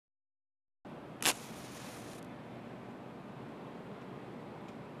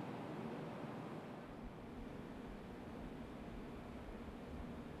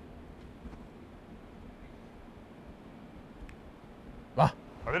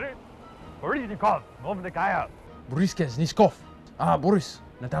Boris Niskov. Ah, Boris.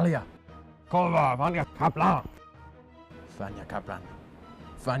 Natalia. Vanya Kaplan. Vanya Kaplan.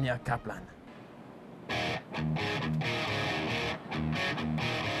 Vanya Kaplan.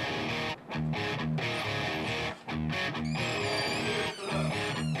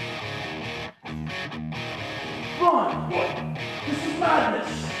 Ron! What? This is madness!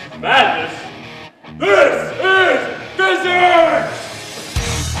 Madness? This is physics!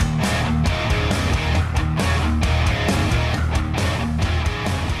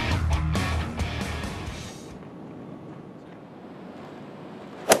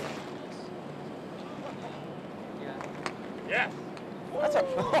 Yes. That's a...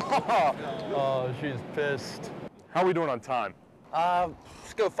 Oh, she's pissed. How are we doing on time?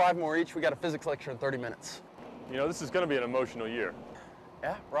 Let's go 5 more each. We got a physics lecture in 30 minutes. You know, this is going to be an emotional year.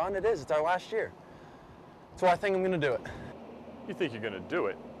 Yeah, Ron, it is. It's our last year. That's why I think I'm going to do it. You think you're going to do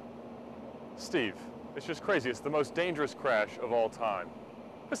it? Steve, it's just crazy. It's the most dangerous crash of all time.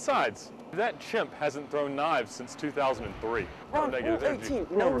 Besides, that chimp hasn't thrown knives since 2003. Ron, No negative energy. 18.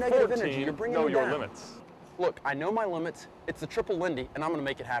 No negative 14, energy. You're bringing know me your down. limits. Look, I know my limits. It's the triple Lindy, and I'm going to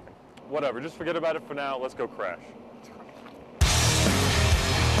make it happen. Whatever, just forget about it for now. Let's go crash.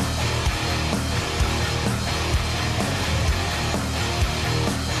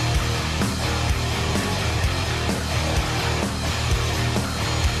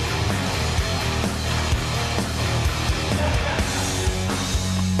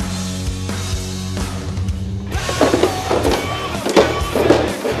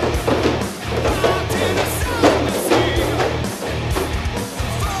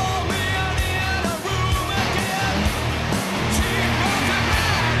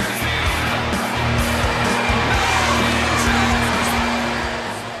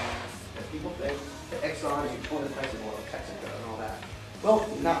 Well,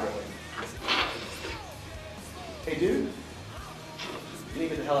 not really. Hey, dude, you need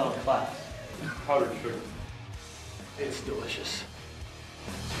to get the hell out of class. Powdered sugar. It's delicious.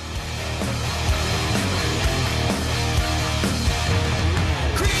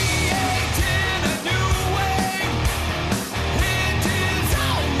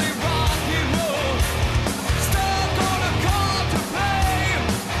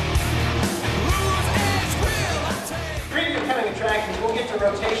 We'll get to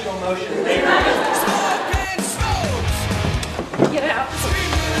rotational motion later. Get out.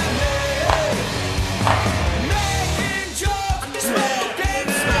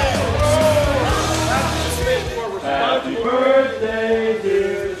 Happy birthday,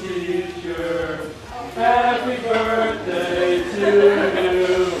 dear teacher. Happy birthday to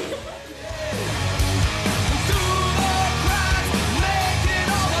you.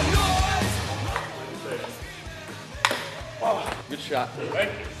 Good shot.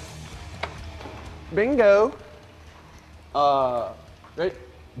 Thank you. Bingo. Right.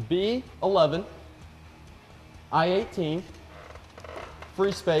 B11, I18,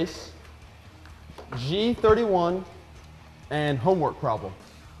 free space, G31, and homework problem.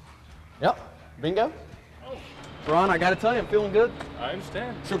 Yep. Bingo. Ron, I gotta tell you, I'm feeling good. I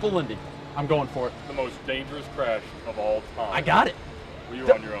understand. Triple Lindy. I'm going for it. The most dangerous crash of all time. I got it. Well, you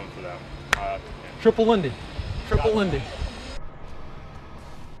were on your own for that. Triple Lindy. Triple Lindy.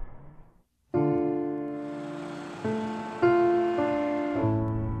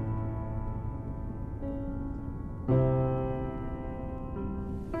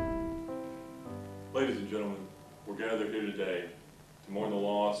 Ladies and gentlemen, we're gathered here today to mourn the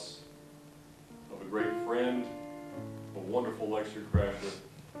loss of a great friend, a wonderful lecture crasher,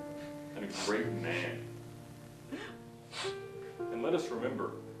 and a great man. And let us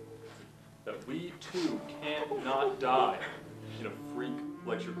remember that we too can't not die in a freak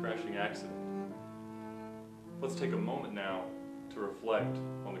lecture crashing accident. Let's take a moment now to reflect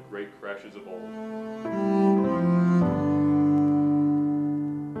on the great crashes of old.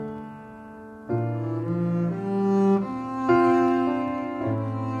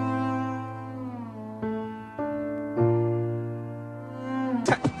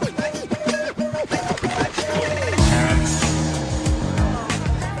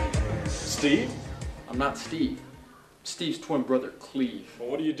 Steve? I'm not Steve. Steve's twin brother, Cleve. Well,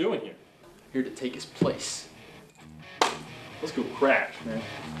 what are you doing here? Here to take his place. Let's go crash, man.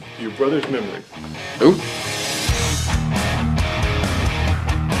 To your brother's memory. Ooh.